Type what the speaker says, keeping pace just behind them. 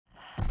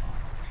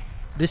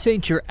This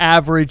ain't your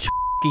average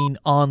f***ing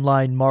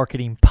online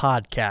marketing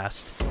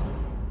podcast.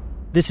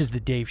 This is the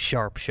Dave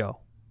Sharp Show.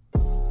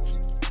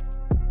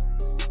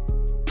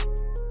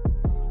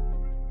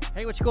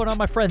 Hey, what's going on,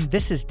 my friend?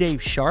 This is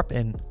Dave Sharp,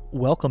 and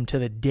welcome to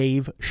the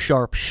Dave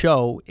Sharp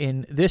Show.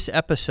 In this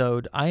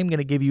episode, I am going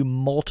to give you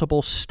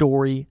multiple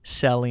story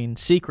selling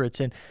secrets,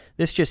 and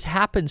this just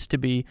happens to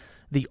be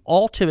the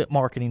ultimate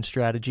marketing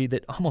strategy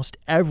that almost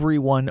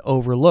everyone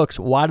overlooks.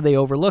 Why do they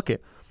overlook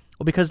it?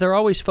 Well, because they're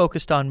always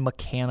focused on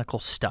mechanical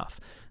stuff.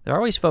 They're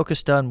always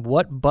focused on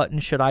what button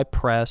should I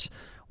press,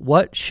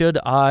 what should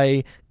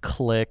I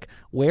click,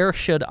 where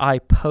should I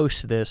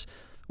post this,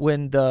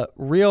 when the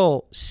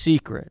real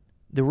secret,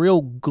 the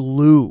real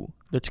glue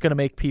that's going to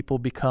make people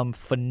become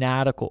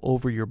fanatical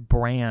over your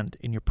brand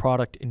and your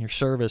product and your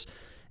service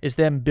is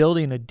them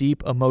building a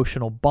deep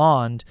emotional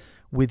bond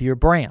with your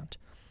brand.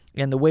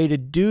 And the way to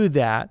do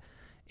that,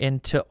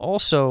 and to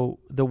also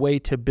the way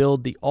to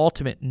build the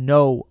ultimate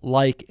know,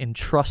 like, and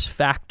trust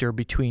factor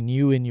between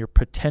you and your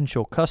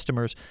potential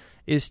customers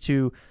is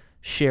to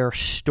share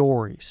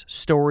stories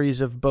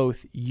of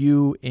both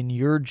you and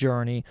your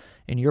journey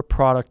and your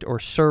product or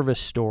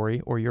service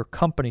story or your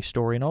company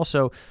story, and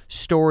also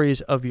stories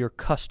of your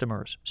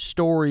customers,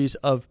 stories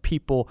of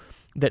people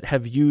that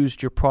have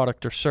used your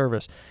product or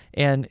service,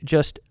 and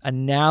just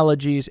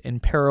analogies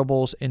and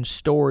parables and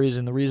stories.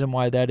 And the reason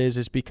why that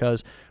is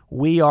because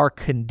we are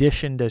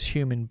conditioned as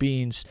human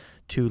beings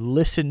to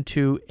listen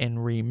to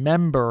and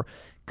remember,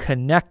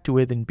 connect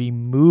with, and be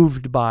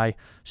moved by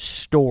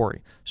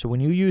story. So when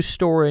you use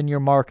story in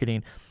your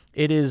marketing,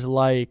 it is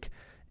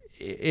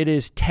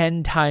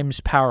 10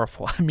 times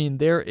powerful. I mean,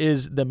 there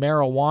is the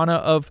marijuana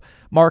of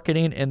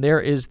marketing and there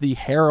is the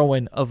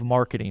heroin of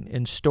marketing.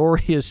 And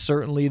story is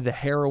certainly the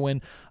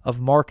heroin of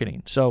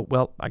marketing. So,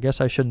 well, I guess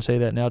I shouldn't say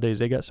that nowadays.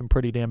 They got some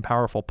pretty damn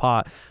powerful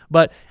pot.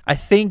 But I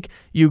think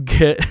you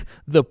get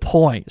the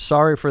point.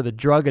 Sorry for the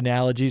drug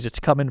analogies. It's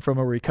coming from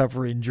a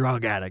recovering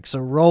drug addict. So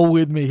roll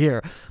with me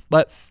here.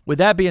 But with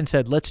that being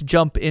said, let's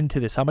jump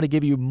into this. I'm going to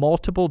give you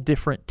multiple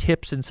different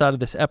tips inside of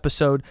this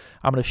episode.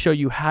 I'm going to show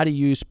you how to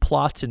use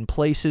plots and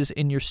places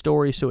in your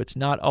story so it's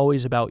not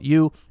always about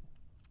you.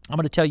 I'm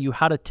going to tell you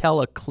how to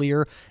tell a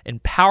clear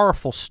and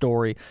powerful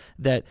story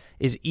that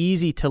is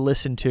easy to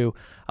listen to.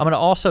 I'm going to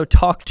also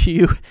talk to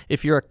you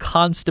if you're a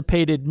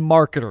constipated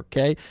marketer,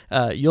 okay?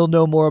 You'll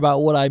know more about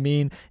what I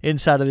mean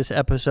inside of this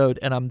episode,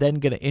 and I'm then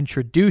going to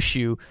introduce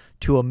you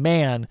to a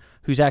man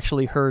who's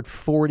actually heard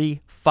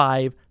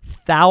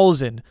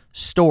 45,000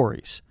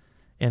 stories,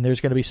 and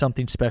there's going to be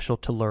something special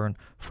to learn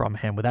from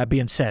him. With that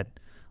being said,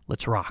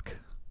 let's rock.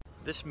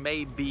 This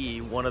may be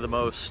one of the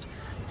most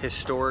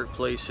historic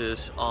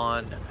places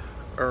on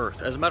earth.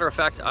 As a matter of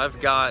fact, I've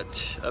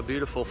got a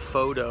beautiful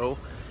photo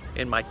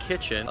in my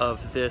kitchen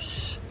of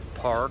this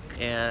park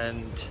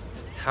and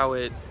how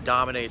it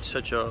dominates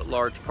such a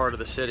large part of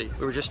the city.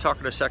 We were just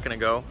talking a second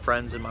ago,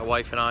 friends and my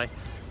wife and I,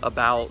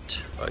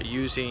 about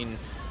using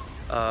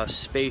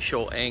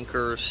spatial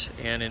anchors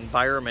and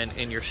environment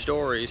in your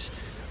stories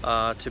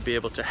to be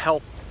able to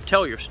help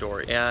tell your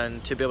story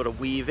and to be able to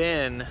weave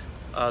in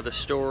the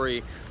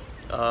story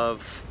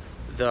of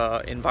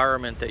the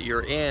environment that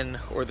you're in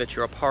or that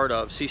you're a part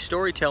of. See,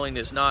 storytelling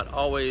is not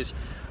always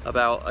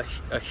about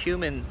a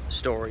human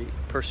story,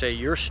 per se,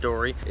 your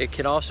story. It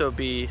can also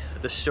be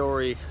the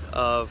story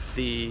of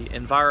the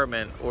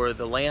environment or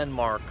the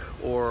landmark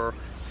or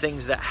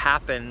things that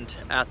happened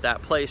at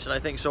that place. And I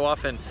think so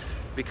often,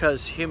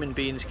 because human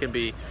beings can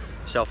be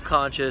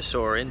self-conscious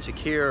or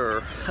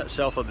insecure or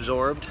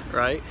self-absorbed,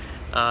 right?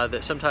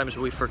 That sometimes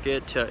we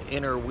forget to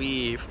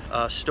interweave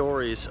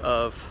stories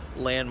of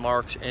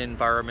landmarks,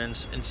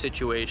 environments, and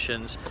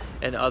situations,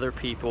 and other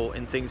people,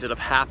 and things that have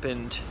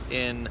happened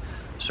in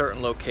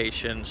certain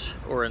locations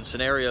or in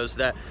scenarios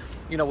that,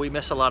 we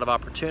miss a lot of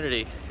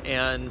opportunity.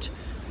 And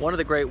one of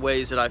the great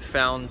ways that I've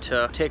found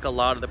to take a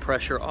lot of the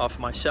pressure off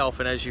myself,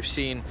 and as you've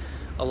seen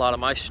a lot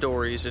of my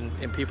stories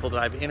and people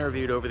that I've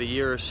interviewed over the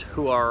years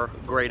who are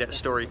great at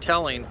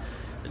storytelling,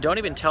 don't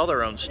even tell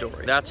their own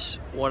story. That's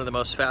one of the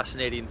most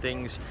fascinating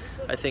things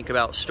I think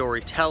about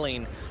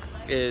storytelling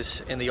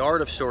is in the art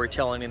of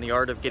storytelling and the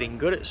art of getting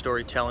good at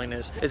storytelling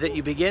is that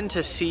you begin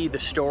to see the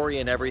story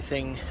in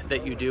everything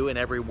that you do and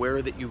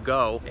everywhere that you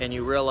go, and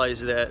you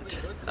realize that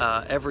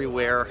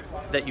everywhere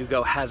that you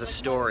go has a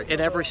story, and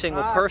every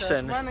single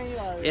person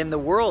in the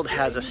world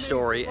has a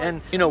story.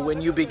 And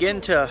when you begin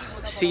to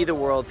see the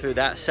world through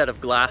that set of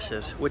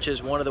glasses, which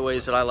is one of the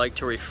ways that I like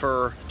to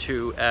refer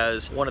to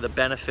as one of the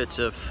benefits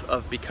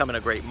of becoming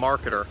a great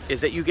marketer,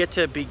 is that you get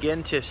to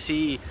begin to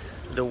see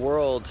the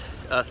world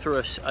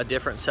through a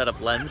different set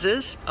of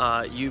lenses.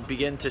 You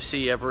begin to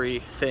see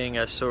everything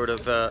as sort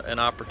of an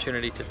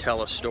opportunity to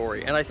tell a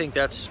story. And I think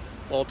that's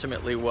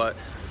ultimately what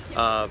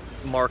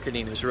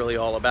marketing is really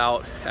all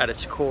about. At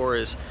its core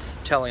is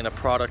telling a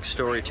product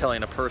story,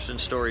 telling a person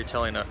story,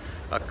 telling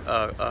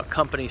a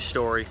company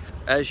story.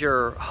 As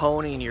you're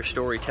honing your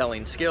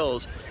storytelling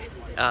skills,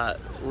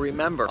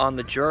 remember, on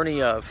the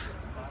journey of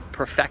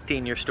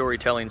perfecting your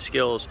storytelling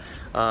skills,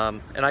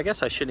 and I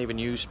guess I shouldn't even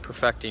use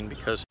perfecting,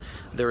 because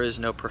there is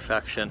no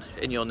perfection,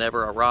 and you'll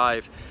never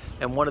arrive.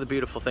 And one of the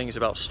beautiful things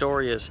about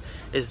story is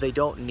they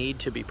don't need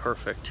to be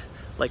perfect.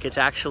 Like, it's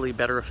actually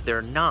better if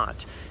they're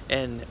not.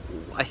 And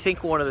I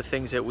think one of the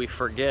things that we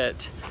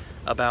forget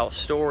about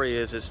story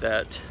is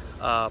that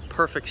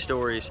perfect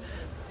stories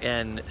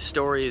and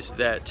stories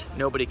that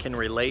nobody can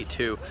relate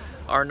to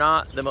are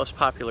not the most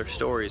popular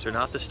stories, or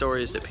not the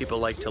stories that people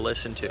like to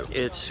listen to.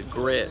 It's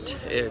grit,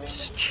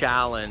 it's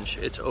challenge,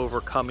 it's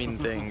overcoming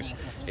things,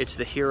 it's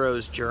the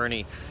hero's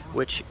journey,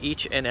 which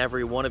each and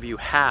every one of you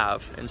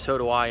have, and so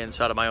do I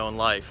inside of my own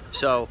life.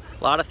 So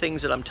a lot of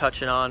things that I'm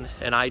touching on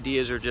and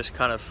ideas are just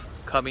kind of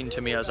coming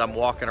to me as I'm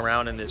walking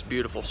around in this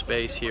beautiful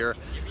space here,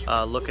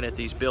 looking at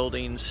these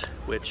buildings,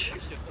 which,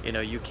 you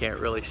know, you can't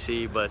really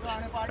see, but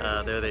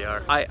there they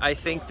are. I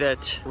think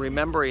that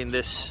remembering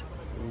this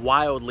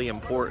wildly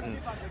important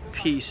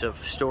piece of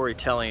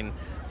storytelling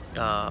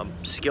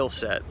skill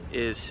set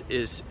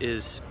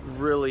is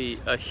really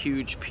a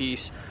huge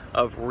piece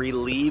of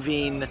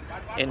relieving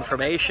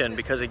information,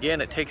 because again,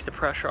 it takes the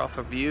pressure off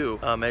of you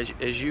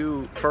as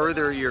you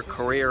further your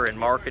career in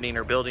marketing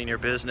or building your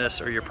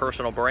business or your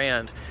personal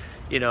brand.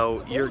 You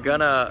know, you're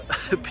gonna,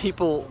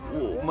 people,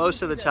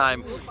 most of the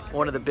time,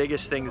 one of the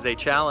biggest things they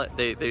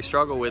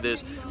struggle with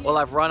is, well,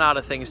 I've run out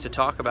of things to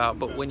talk about.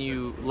 But when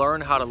you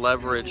learn how to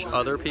leverage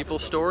other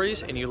people's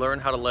stories, and you learn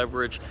how to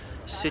leverage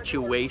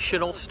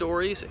situational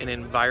stories and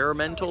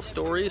environmental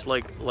stories,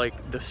 like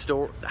the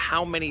story,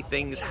 how many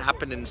things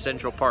happened in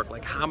Central Park,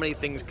 like how many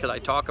things could I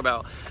talk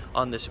about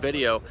on this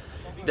video,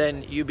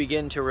 then you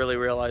begin to really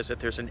realize that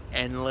there's an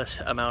endless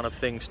amount of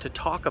things to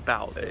talk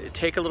about.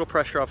 Take a little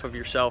pressure off of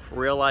yourself,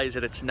 realize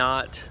that it's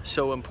not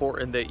so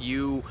important that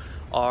you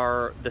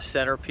are the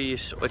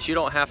centerpiece, but you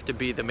don't have to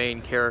be the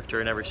main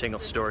character in every single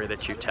story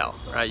that you tell,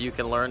 right? You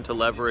can learn to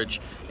leverage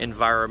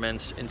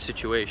environments and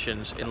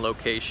situations and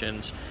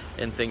locations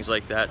and things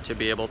like that to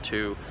be able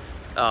to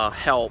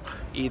help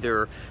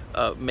either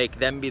make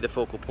them be the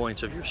focal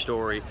points of your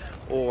story,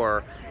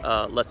 or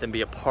let them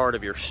be a part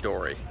of your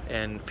story.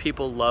 And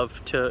people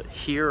love to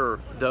hear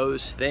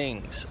those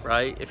things,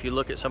 right? If you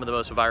look at some of the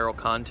most viral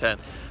content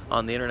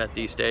on the internet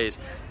these days,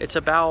 it's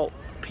about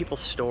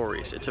people's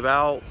stories. It's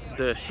about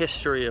the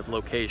history of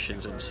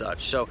locations and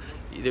such. So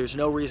there's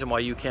no reason why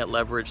you can't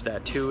leverage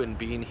that too, and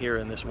being here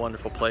in this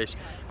wonderful place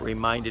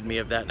reminded me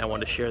of that, and I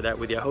wanted to share that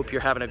with you. I hope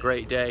you're having a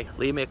great day.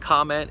 Leave me a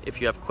comment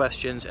if you have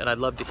questions, and I'd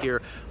love to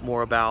hear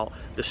more about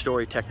the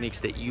story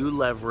techniques that you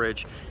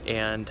leverage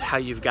and how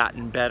you've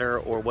gotten better,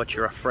 or what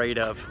you're afraid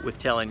of with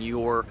telling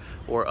your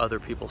or other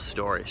people's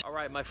stories. All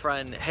right, my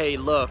friend, hey,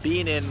 look,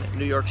 being in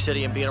New York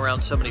City and being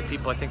around so many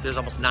people, I think there's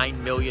almost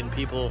 9 million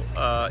people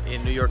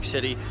in New York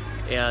City,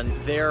 and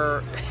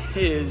there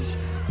is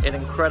an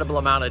incredible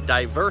amount of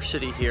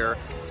diversity here.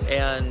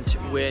 And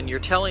when you're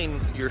telling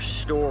your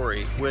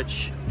story,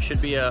 which should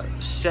be a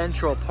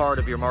central part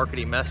of your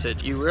marketing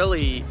message, you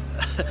really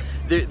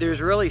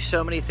there's really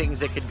so many things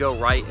that could go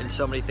right and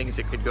so many things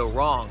that could go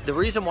wrong. The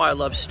reason why I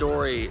love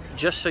story,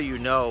 just so you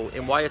know,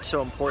 and why it's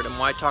so important and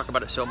why I talk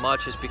about it so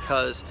much, is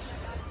because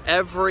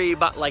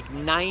about like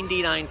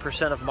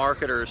 99% of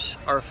marketers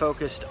are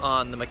focused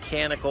on the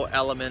mechanical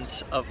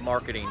elements of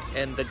marketing,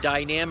 and the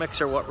dynamics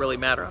are what really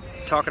matter. I'm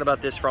talking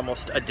about this for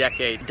almost a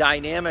decade.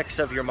 Dynamics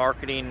of your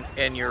marketing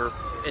and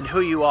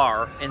who you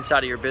are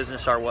inside of your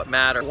business are what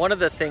matter. One of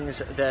the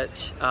things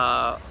that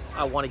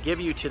I want to give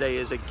you today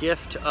is a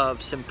gift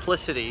of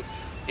simplicity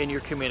in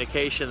your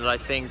communication that I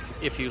think,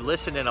 if you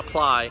listen and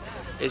apply,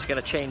 is going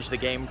to change the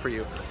game for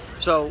you.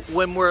 So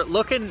when we're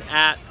looking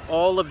at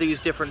all of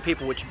these different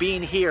people, which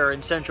being here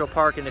in Central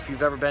Park, and if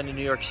you've ever been to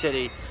New York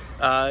City,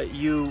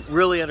 you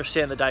really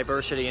understand the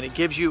diversity, and it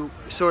gives you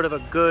sort of a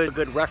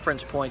good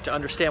reference point to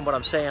understand what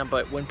I'm saying.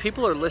 But when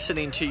people are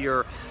listening to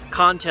your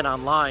content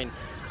online,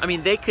 I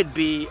mean, they could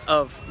be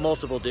of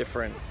multiple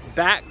different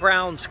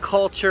backgrounds,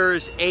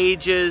 cultures,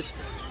 ages,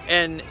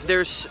 and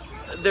there's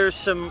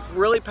some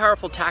really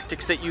powerful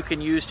tactics that you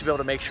can use to be able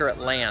to make sure it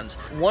lands.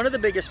 One of the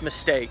biggest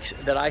mistakes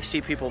that I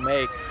see people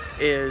make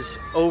is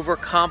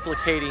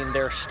overcomplicating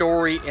their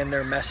story and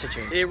their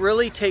messaging. It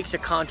really takes a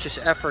conscious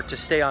effort to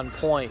stay on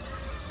point,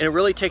 and it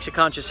really takes a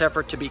conscious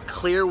effort to be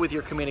clear with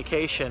your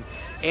communication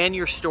and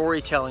your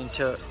storytelling,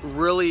 to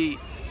really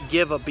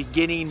give a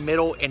beginning,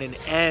 middle, and an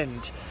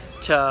end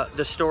to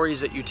the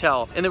stories that you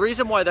tell. And the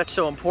reason why that's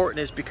so important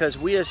is because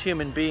we as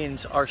human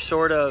beings are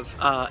sort of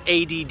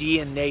ADD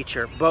in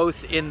nature,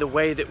 both in the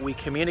way that we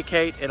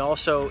communicate and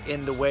also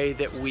in the way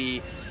that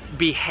we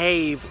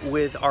behave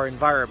with our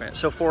environment.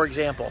 So for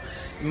example,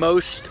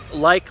 most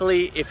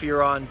likely if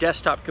you're on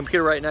desktop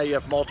computer right now, you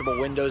have multiple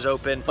windows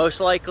open. Most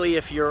likely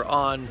if you're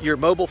on your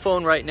mobile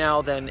phone right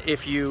now, then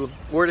if you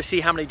were to see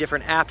how many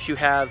different apps you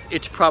have,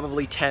 it's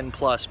probably 10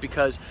 plus,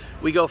 because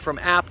we go from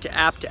app to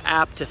app to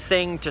app to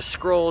thing to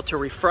scroll to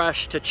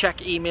refresh to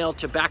check email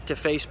to back to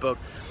Facebook.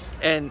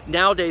 And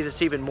nowadays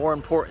it's even more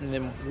important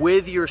than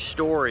with your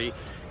story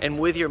and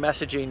with your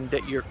messaging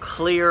that you're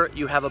clear,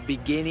 you have a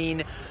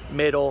beginning,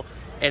 middle,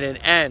 and an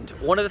end.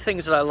 One of the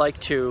things that I like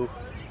to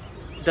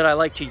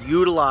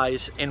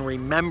utilize and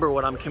remember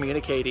when I'm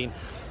communicating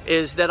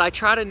is that I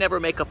try to never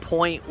make a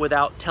point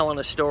without telling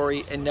a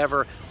story and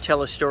never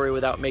tell a story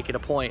without making a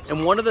point.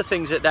 And one of the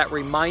things that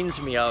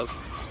reminds me of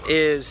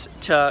is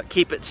to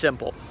keep it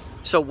simple.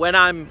 So when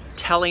I'm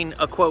telling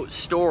a quote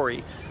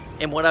story,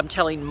 and when I'm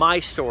telling my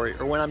story,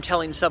 or when I'm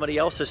telling somebody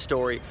else's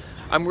story,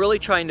 I'm really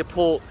trying to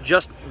pull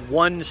just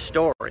one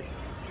story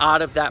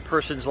out of that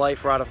person's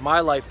life or out of my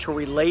life to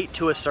relate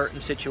to a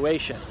certain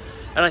situation.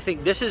 And I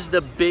think this is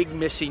the big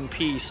missing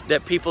piece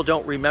that people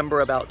don't remember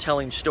about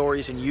telling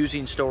stories and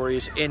using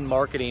stories in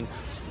marketing,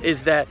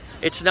 is that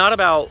it's not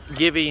about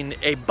giving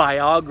a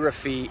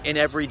biography in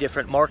every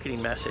different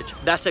marketing message.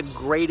 That's a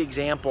great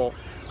example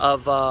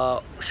of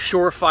a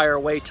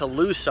surefire way to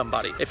lose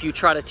somebody. If you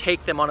try to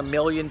take them on a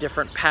million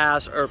different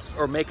paths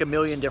or make a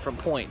million different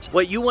points.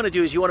 What you want to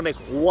do is you want to make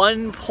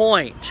one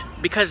point,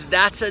 because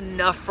that's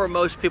enough for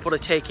most people to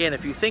take in.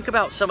 If you think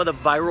about some of the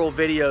viral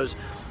videos,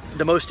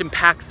 the most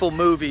impactful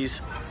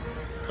movies,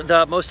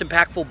 the most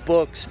impactful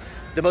books,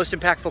 the most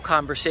impactful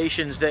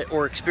conversations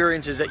or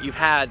experiences that you've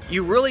had,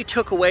 you really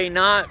took away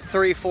not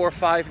 3, 4,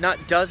 5, not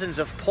dozens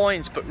of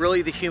points, but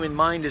really the human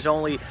mind is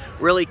only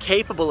really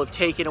capable of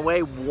taking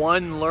away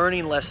one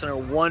learning lesson or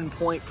one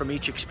point from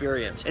each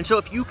experience. And so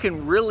if you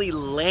can really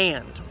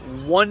land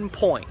one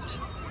point,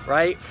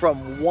 right,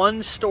 from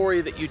one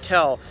story that you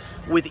tell,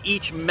 with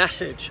each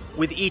message,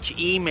 with each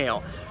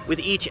email, with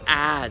each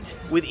ad,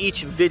 with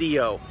each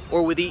video,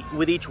 or with each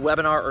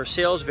webinar or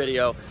sales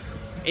video,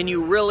 and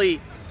you really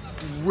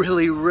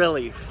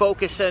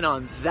focus in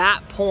on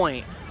that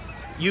point,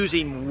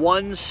 using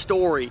one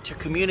story to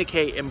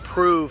communicate,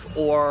 improve,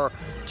 or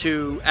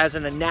as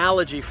an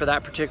analogy for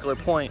that particular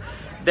point,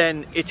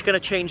 then it's going to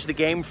change the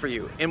game for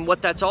you. And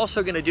what that's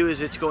also going to do is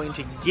it's going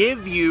to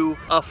give you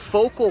a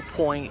focal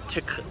point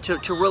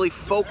to really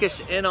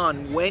focus in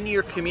on when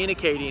you're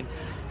communicating,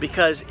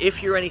 because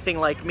if you're anything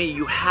like me,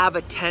 you have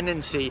a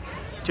tendency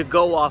to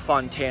go off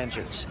on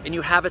tangents, and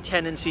you have a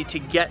tendency to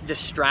get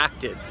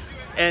distracted.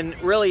 And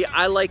really,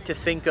 I like to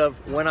think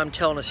of when I'm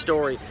telling a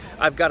story,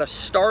 I've got a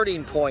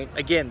starting point.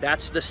 Again,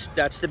 that's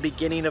the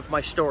beginning of my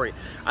story.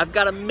 I've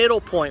got a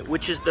middle point,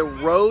 which is the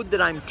road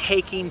that I'm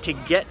taking to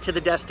get to the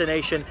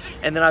destination,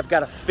 and then I've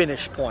got a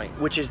finish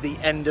point, which is the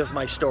end of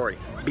my story.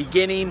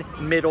 Beginning,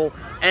 middle,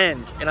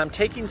 end. And I'm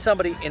taking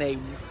somebody in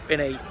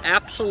a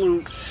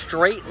absolute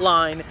straight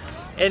line.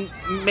 And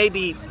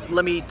maybe,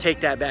 let me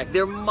take that back.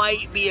 There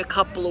might be a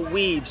couple of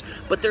weaves,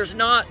 but there's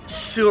not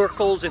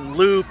circles and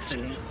loops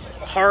and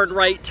hard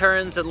right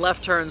turns and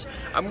left turns.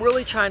 I'm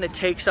really trying to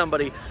take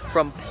somebody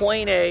from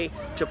point A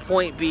to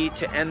point B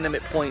to end them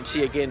at point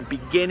C. Again,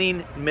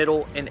 beginning,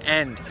 middle, and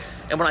end.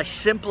 And when I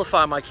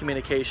simplify my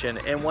communication,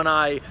 and when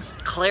I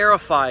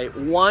clarify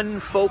one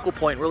focal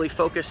point, really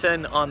focus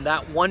in on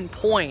that one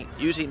point,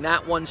 using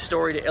that one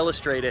story to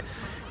illustrate it,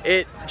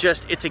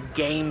 it's a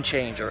game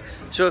changer.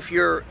 So if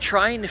you're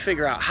trying to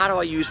figure out, how do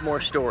I use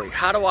more story?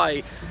 How do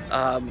I,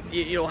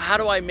 how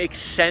do I make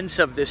sense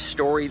of this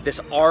story, this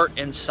art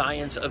and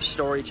science of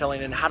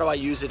storytelling, and how do I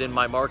use it in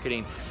my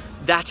marketing?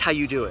 That's how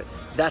you do it.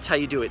 That's how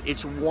you do it.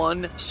 It's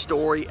one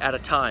story at a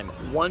time.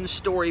 One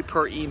story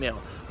per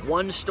email.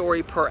 One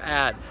story per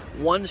ad,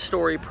 one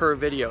story per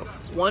video,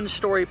 one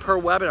story per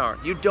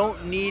webinar. You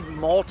don't need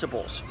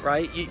multiples,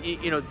 right?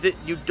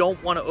 You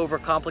don't want to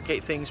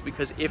overcomplicate things,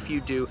 because if you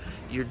do,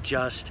 you're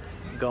just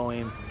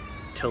going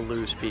to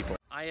lose people.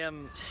 I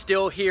am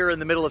still here in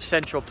the middle of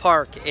Central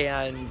Park,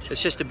 and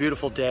it's just a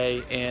beautiful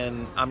day,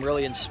 and I'm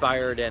really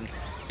inspired, and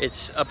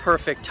it's a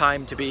perfect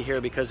time to be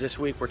here, because this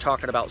week we're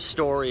talking about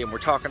story, and we're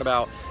talking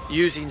about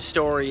using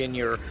story in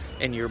your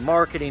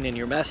marketing and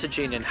your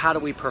messaging, and how do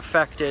we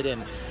perfect it.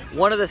 And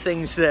one of the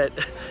things that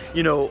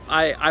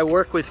I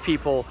work with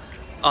people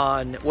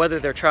on, whether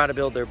they're trying to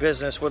build their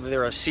business, whether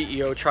they're a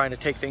CEO trying to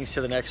take things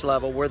to the next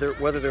level,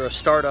 whether they're a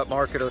startup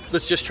marketer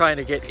that's just trying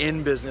to get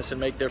in business and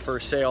make their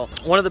first sale.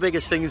 One of the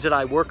biggest things that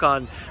I work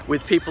on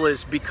with people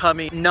is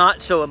becoming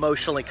not so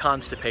emotionally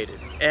constipated.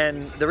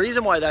 And the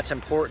reason why that's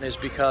important is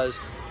because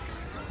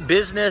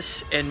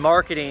business and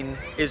marketing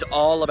is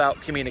all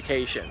about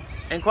communication.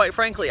 And quite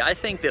frankly, I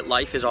think that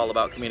life is all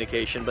about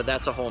communication, but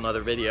that's a whole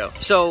nother video.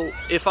 So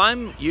if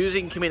I'm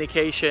using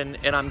communication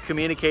and I'm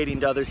communicating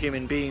to other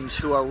human beings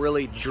who are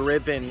really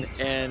driven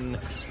and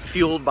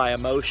fueled by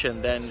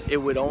emotion, then it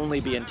would only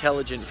be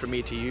intelligent for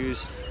me to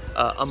use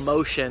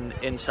emotion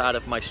inside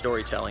of my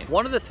storytelling.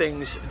 One of the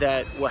things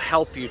that will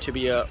help you to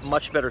be a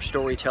much better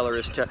storyteller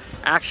is to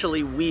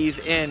actually weave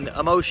in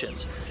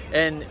emotions.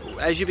 And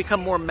as you become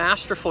more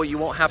masterful, you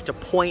won't have to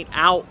point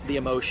out the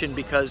emotion,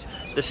 because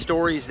the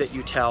stories that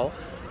you tell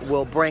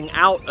will bring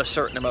out a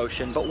certain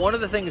emotion. But one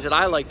of the things that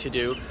I like to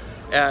do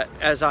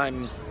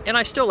and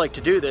I still like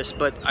to do this,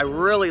 but I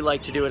really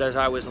like to do it as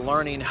I was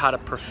learning how to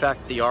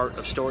perfect the art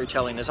of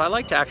storytelling, is I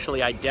like to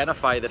actually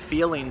identify the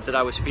feelings that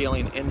I was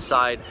feeling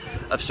inside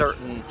of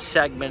certain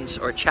segments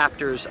or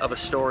chapters of a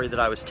story that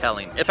I was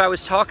telling. If I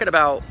was talking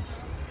about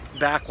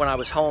back when I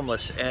was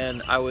homeless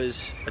and I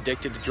was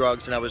addicted to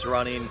drugs and I was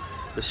running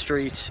the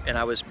streets and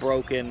I was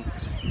broken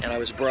and I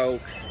was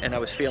broke and I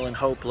was feeling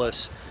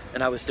hopeless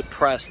and I was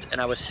depressed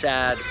and I was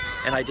sad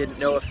and I didn't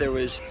know if there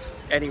was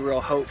any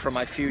real hope for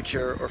my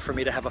future, or for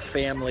me to have a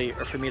family,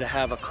 or for me to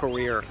have a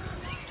career.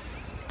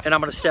 And I'm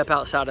going to step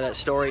outside of that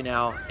story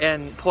now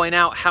and point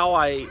out how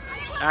I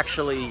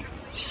actually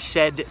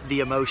said the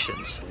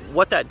emotions.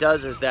 What that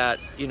does is that,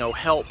 you know,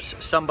 helps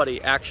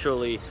somebody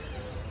actually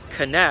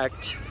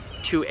connect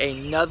to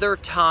another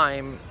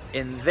time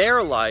in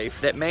their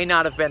life that may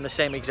not have been the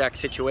same exact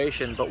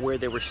situation, but where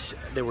they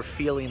were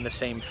feeling the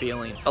same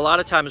feeling. A lot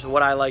of times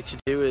what I like to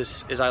do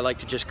is I like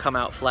to just come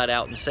out flat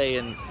out and say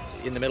in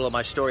the middle of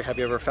my story, have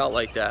you ever felt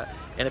like that?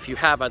 And if you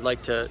have, I'd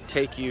like to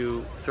take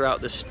you throughout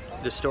this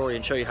story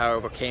and show you how I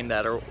overcame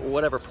that, or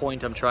whatever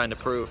point I'm trying to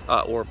prove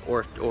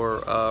or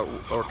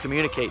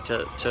communicate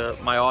to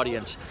my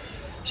audience.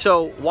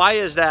 So why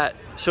is that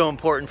so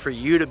important for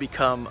you to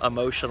become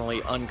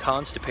emotionally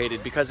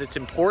unconstipated? Because it's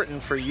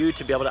important for you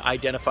to be able to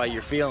identify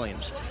your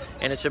feelings.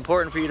 And it's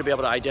important for you to be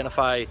able to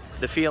identify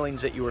the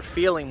feelings that you were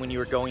feeling when you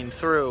were going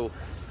through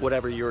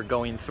whatever you were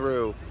going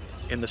through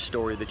in the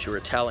story that you were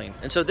telling.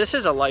 And so this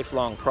is a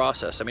lifelong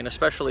process. I mean,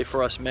 especially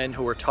for us men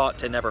who are taught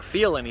to never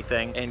feel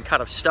anything and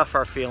kind of stuff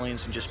our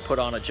feelings and just put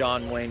on a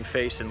John Wayne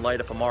face and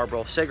light up a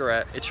Marlboro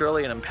cigarette. It's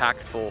really an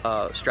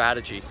impactful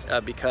strategy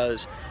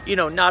because, you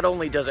know, not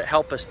only does it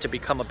help us to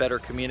become a better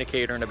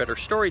communicator and a better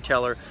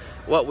storyteller,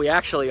 what we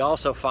actually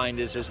also find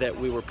is that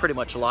we were pretty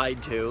much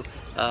lied to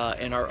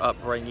in our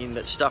upbringing,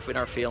 that stuffing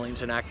our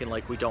feelings and acting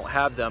like we don't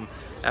have them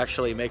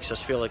actually makes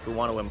us feel like we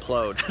want to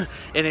implode.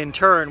 And in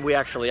turn, we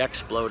actually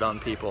explode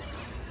on people.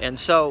 And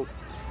so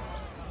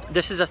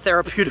this is a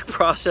therapeutic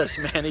process,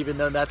 man, even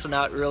though that's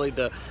not really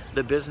the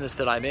business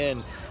that I'm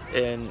in.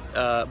 And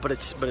but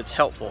it's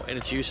helpful and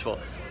it's useful.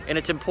 And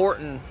it's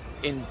important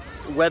in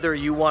whether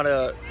you want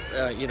to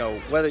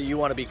whether you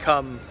want to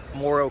become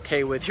more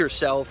okay with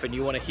yourself and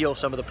you want to heal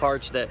some of the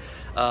parts that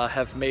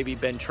have maybe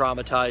been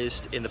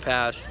traumatized in the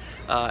past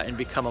and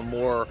become a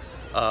more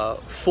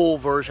full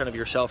version of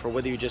yourself, or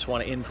whether you just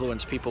want to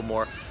influence people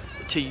more,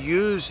 to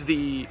use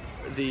the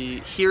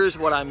here's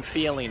what I'm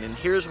feeling and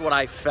here's what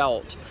I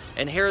felt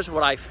and here's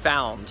what I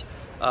found.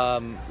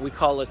 We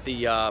call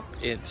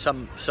it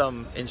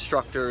some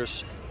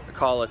instructors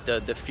call it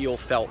the feel,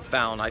 felt,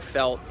 found. I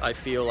felt, I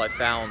feel, I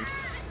found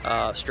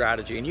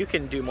strategy. And you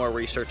can do more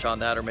research on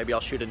that, or maybe I'll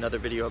shoot another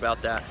video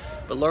about that.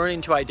 But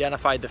learning to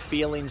identify the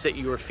feelings that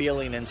you are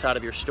feeling inside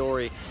of your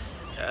story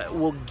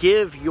will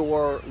give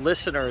your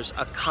listeners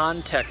a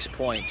context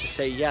point to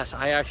say, yes,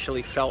 I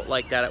actually felt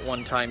like that at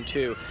one time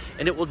too.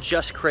 And it will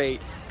just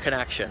create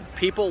connection.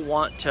 People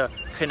want to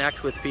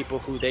connect with people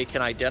who they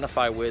can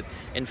identify with,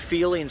 and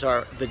feelings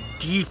are the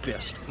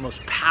deepest,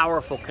 most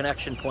powerful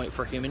connection point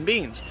for human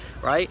beings,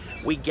 right?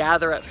 We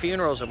gather at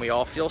funerals and we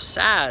all feel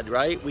sad,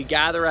 right? We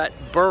gather at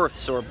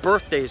births or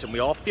birthdays and we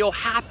all feel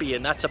happy,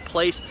 and that's a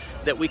place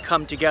that we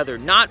come together,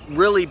 not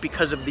really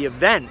because of the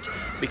event,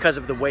 because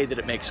of the way that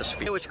it makes us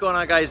feel. Hey, what's going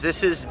on, guys?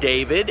 This is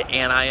David,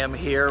 and I am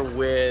here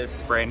with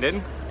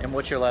Brandon. And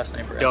what's your last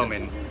name, Brandon?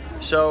 Doman.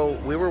 So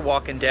we were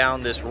walking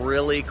down this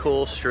really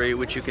cool street,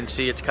 which you can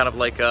see it's kind of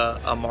like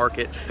a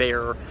market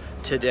fair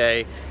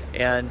today,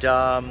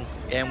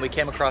 and we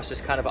came across this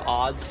kind of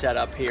odd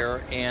setup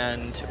here,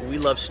 and we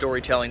love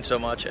storytelling so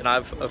much, and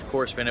I've of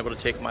course been able to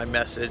take my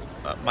mess,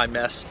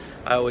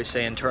 I always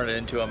say, and turn it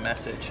into a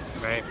message.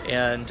 Right.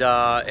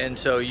 And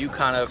so you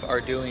kind of are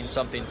doing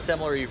something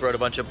similar. You've wrote a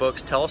bunch of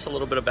books. Tell us a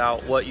little bit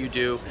about what you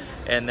do,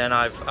 and then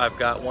I've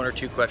got one or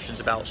two questions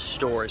about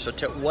story. So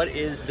what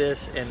is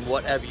this, and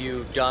what have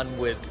you done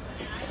with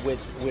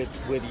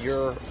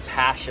your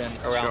passion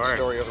around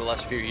story over the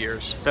last few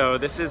years? So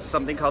this is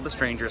something called the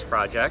Strangers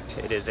Project.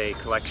 It is a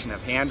collection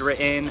of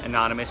handwritten,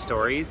 anonymous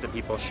stories that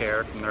people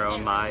share from their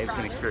own lives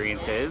and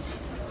experiences.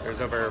 There's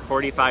over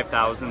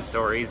 45,000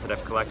 stories that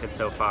I've collected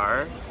so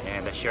far,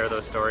 and I share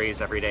those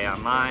stories every day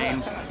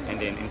online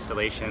and in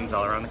installations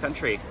all around the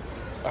country.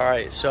 All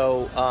right,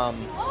 so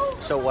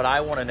so what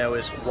I want to know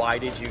is, why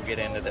did you get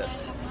into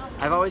this?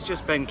 I've always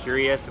just been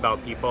curious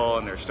about people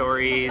and their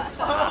stories.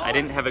 I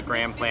didn't have a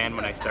grand plan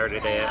when I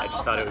started it. I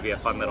just thought it would be a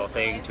fun little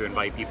thing to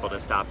invite people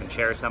to stop and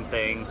share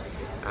something.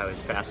 I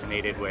was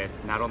fascinated with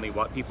not only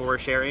what people were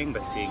sharing,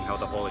 but seeing how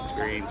the whole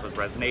experience was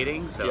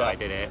resonating. So I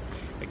did it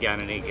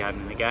again and again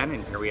and again,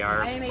 and here we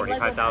are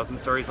 45,000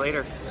 stories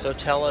later. So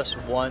tell us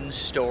one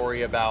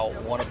story about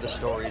one of the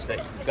stories that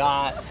you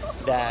got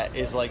that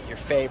is like your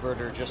favorite,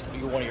 or just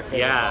one of your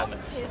favorite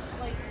moments.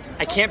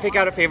 I can't pick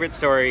out a favorite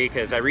story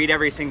because I read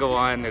every single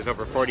one. There's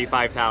over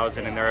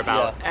 45,000, and they're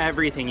about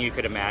everything you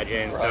could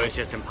imagine. So it's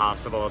just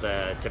impossible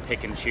to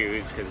pick and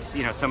choose, because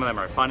some of them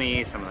are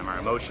funny, some of them are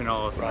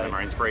emotional, some of them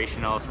are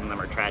inspirational, some of them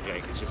are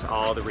tragic. It's just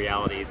all the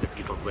realities of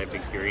people's lived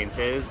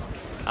experiences.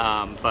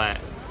 But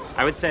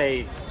I would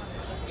say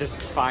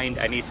just find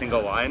any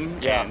single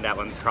one, and that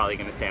one's probably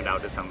going to stand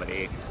out to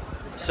somebody.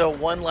 So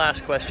one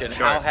last question.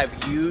 How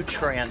have you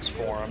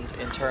transformed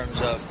in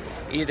terms of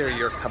either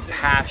your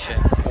compassion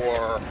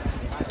or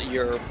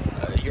your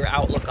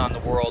outlook on the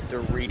world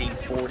through reading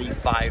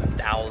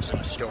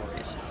 45,000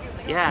 stories?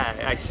 Yeah,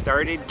 I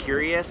started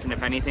curious, and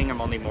if anything,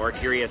 I'm only more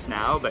curious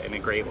now, but in a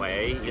great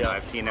way. You know,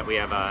 I've seen that we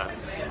have a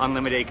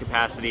unlimited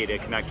capacity to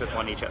connect with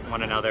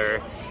one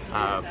another.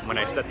 When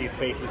I set these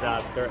spaces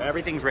up,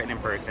 everything's written in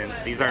person,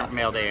 so these aren't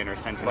mailed in or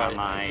sent in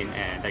online,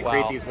 and I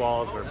create these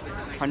walls where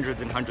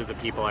hundreds and hundreds of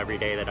people every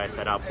day that I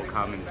set up will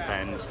come and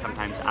spend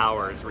sometimes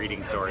hours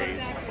reading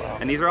stories.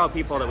 And these are all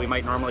people that we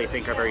might normally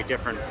think are very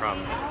different from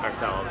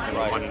ourselves and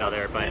one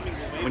another, but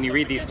when you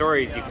read these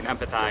stories, you can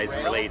empathize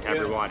and relate to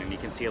everyone, and you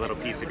can see a little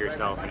piece of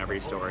yourself in every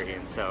story.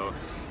 And so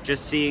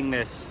just seeing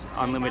this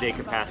unlimited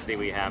capacity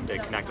we have to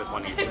connect with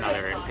one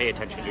another and pay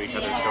attention to each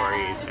other's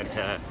stories and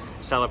to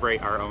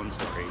celebrate our own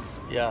stories.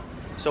 Yeah.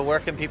 So where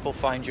can people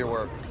find your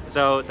work?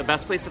 So the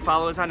best place to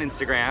follow is on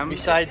Instagram.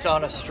 Besides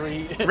on a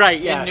street right,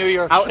 yeah. in New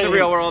York Out City. in the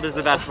real world is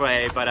the best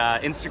way, but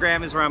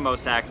Instagram is where I'm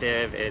most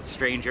active. It's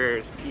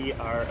Strangers,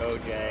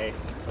 Proj,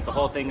 but the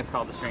whole thing is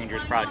called The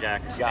Strangers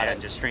Project,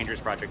 and just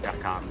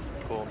strangersproject.com.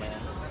 Cool,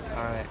 man.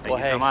 All right. Thank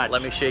you so much.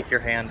 Let me shake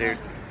your hand, dude.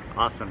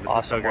 Awesome. This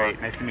is so great.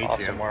 Work. Nice to meet you.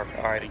 Awesome work.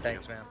 All right.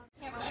 Thanks, man.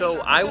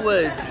 So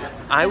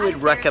I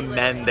would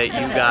recommend that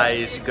you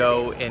guys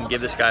go and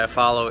give this guy a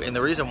follow, and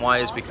the reason why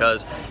is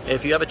because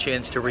if you have a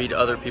chance to read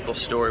other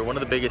people's story, one of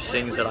the biggest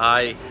things that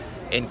I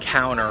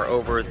encounter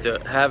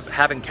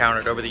have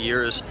encountered over the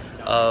years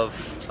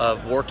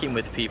of working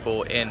with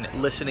people and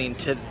listening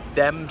to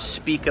them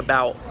speak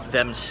about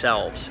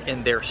themselves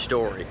and their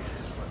story,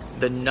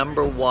 the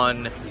number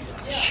one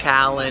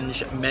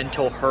challenge,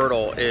 mental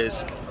hurdle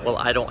is, well,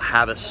 I don't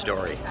have a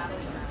story.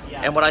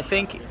 And what I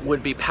think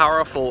would be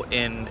powerful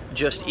in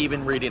just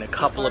even reading a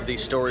couple of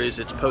these stories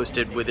that's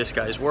posted with this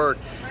guy's work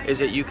is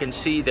that you can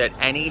see that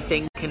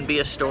anything can be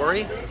a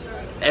story.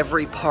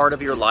 Every part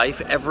of your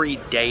life, every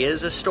day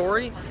is a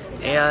story.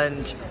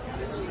 And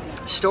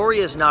story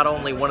is not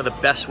only one of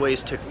the best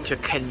ways to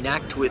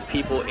connect with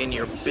people in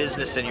your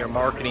business and your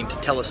marketing, to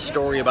tell a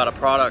story about a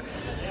product,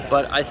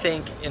 but I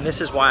think, and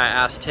this is why I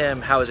asked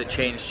him, how has it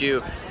changed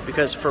you?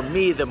 Because for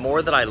me, the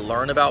more that I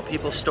learn about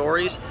people's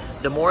stories,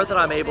 the more that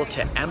I'm able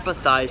to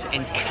empathize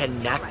and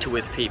connect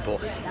with people.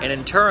 And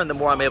in turn, the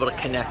more I'm able to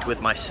connect with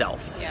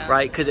myself,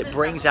 right? Because it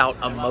brings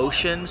out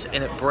emotions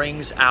and it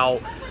brings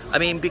out,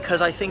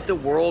 because I think the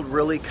world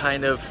really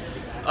kind of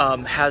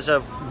has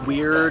a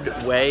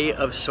weird way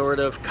of sort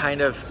of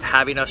kind of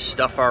having us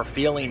stuff our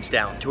feelings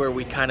down to where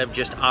we kind of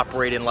just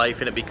operate in life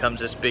and it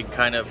becomes this big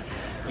kind of,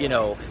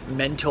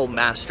 mental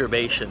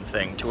masturbation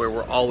thing to where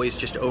we're always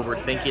just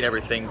overthinking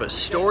everything. But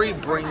story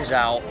brings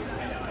out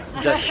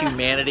the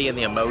humanity and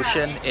the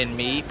emotion in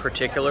me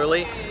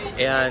particularly,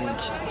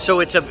 and so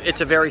it's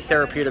a very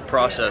therapeutic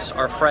process.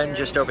 Our friend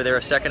just over there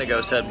a second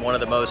ago said one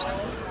of the most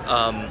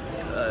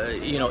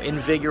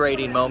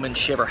invigorating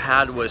moments she ever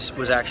had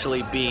was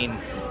actually being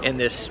in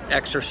this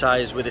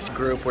exercise with this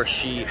group where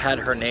she had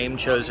her name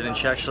chosen and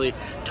she actually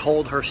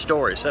told her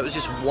story. So that was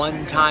just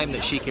one time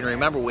that she can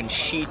remember when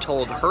she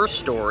told her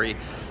story,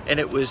 and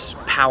it was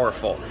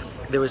powerful.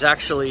 There was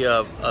actually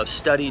a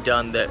study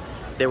done that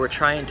they were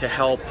trying to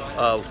help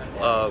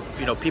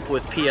people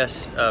with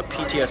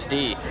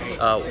PTSD,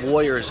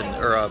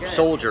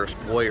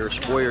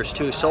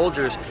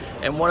 soldiers,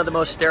 and one of the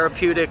most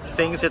therapeutic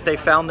things that they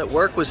found that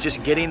worked was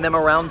just getting them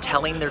around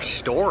telling their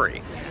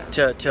story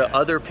to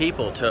other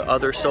people, to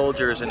other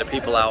soldiers, and to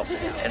people out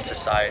in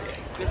society.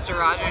 Mr.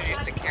 Rogers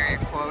used to carry a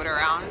quote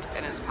around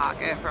in his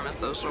pocket from a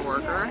social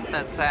worker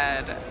that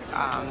said,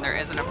 there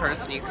isn't a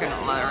person you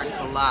couldn't learn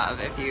to love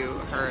if you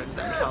heard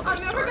them tell their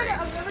story.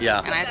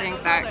 Yeah. And I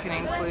think that can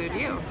include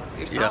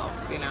yourself,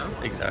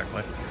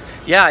 Exactly.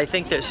 Yeah, I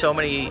think that so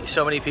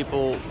many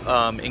people,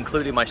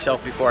 including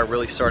myself before I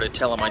really started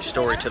telling my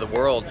story to the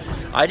world,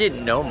 I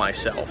didn't know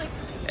myself.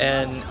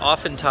 And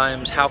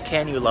oftentimes, how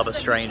can you love a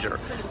stranger,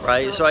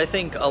 right? So I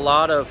think a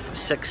lot of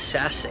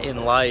success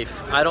in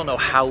life, I don't know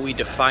how we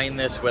define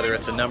this, whether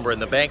it's a number in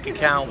the bank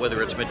account,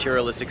 whether it's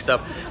materialistic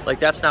stuff, like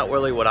that's not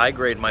really what I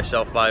grade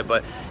myself by,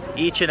 but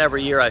each and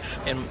every year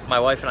my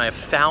wife and I have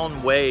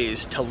found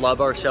ways to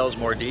love ourselves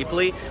more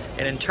deeply,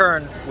 and in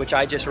turn, which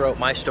I just wrote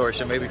my story,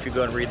 so maybe if you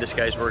go and read this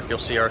guy's work, you'll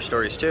see our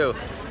stories too.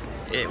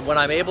 When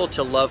I'm able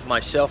to love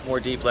myself more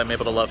deeply, I'm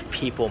able to love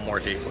people more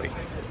deeply.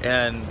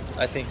 And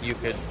I think you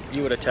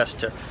would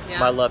attest to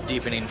my love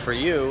deepening for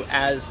you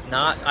as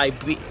not I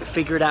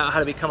figured out how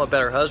to become a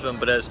better husband,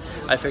 but as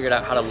I figured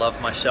out how to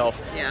love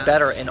myself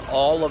better. And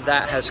all of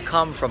that has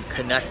come from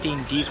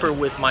connecting deeper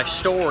with my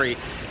story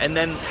and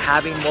then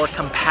having more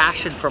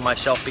compassion for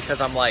myself,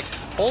 because I'm like,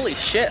 holy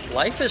shit,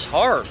 life is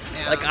hard.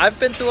 Like, I've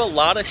been through a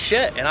lot of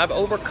shit and I've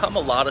overcome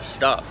a lot of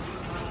stuff.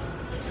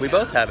 We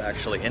both have,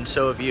 actually, and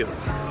so have you.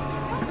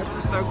 This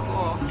was so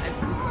cool.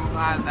 I'm so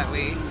glad that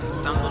we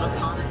stumbled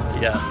upon it.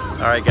 Yeah.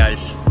 All right,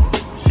 guys.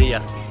 See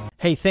ya.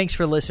 Hey, thanks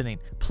for listening.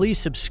 Please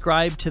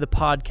subscribe to the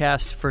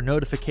podcast for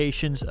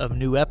notifications of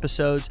new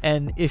episodes.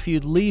 And if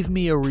you'd leave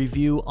me a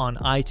review on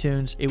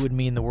iTunes, it would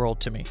mean the world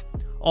to me.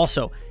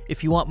 Also,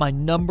 if you want my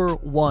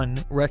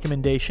 #1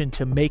 recommendation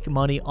to make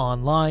money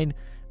online,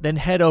 then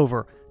head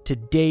over to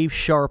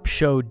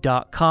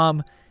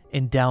davesharpshow.com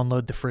and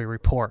download the free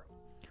report.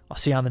 I'll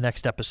see you on the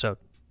next episode.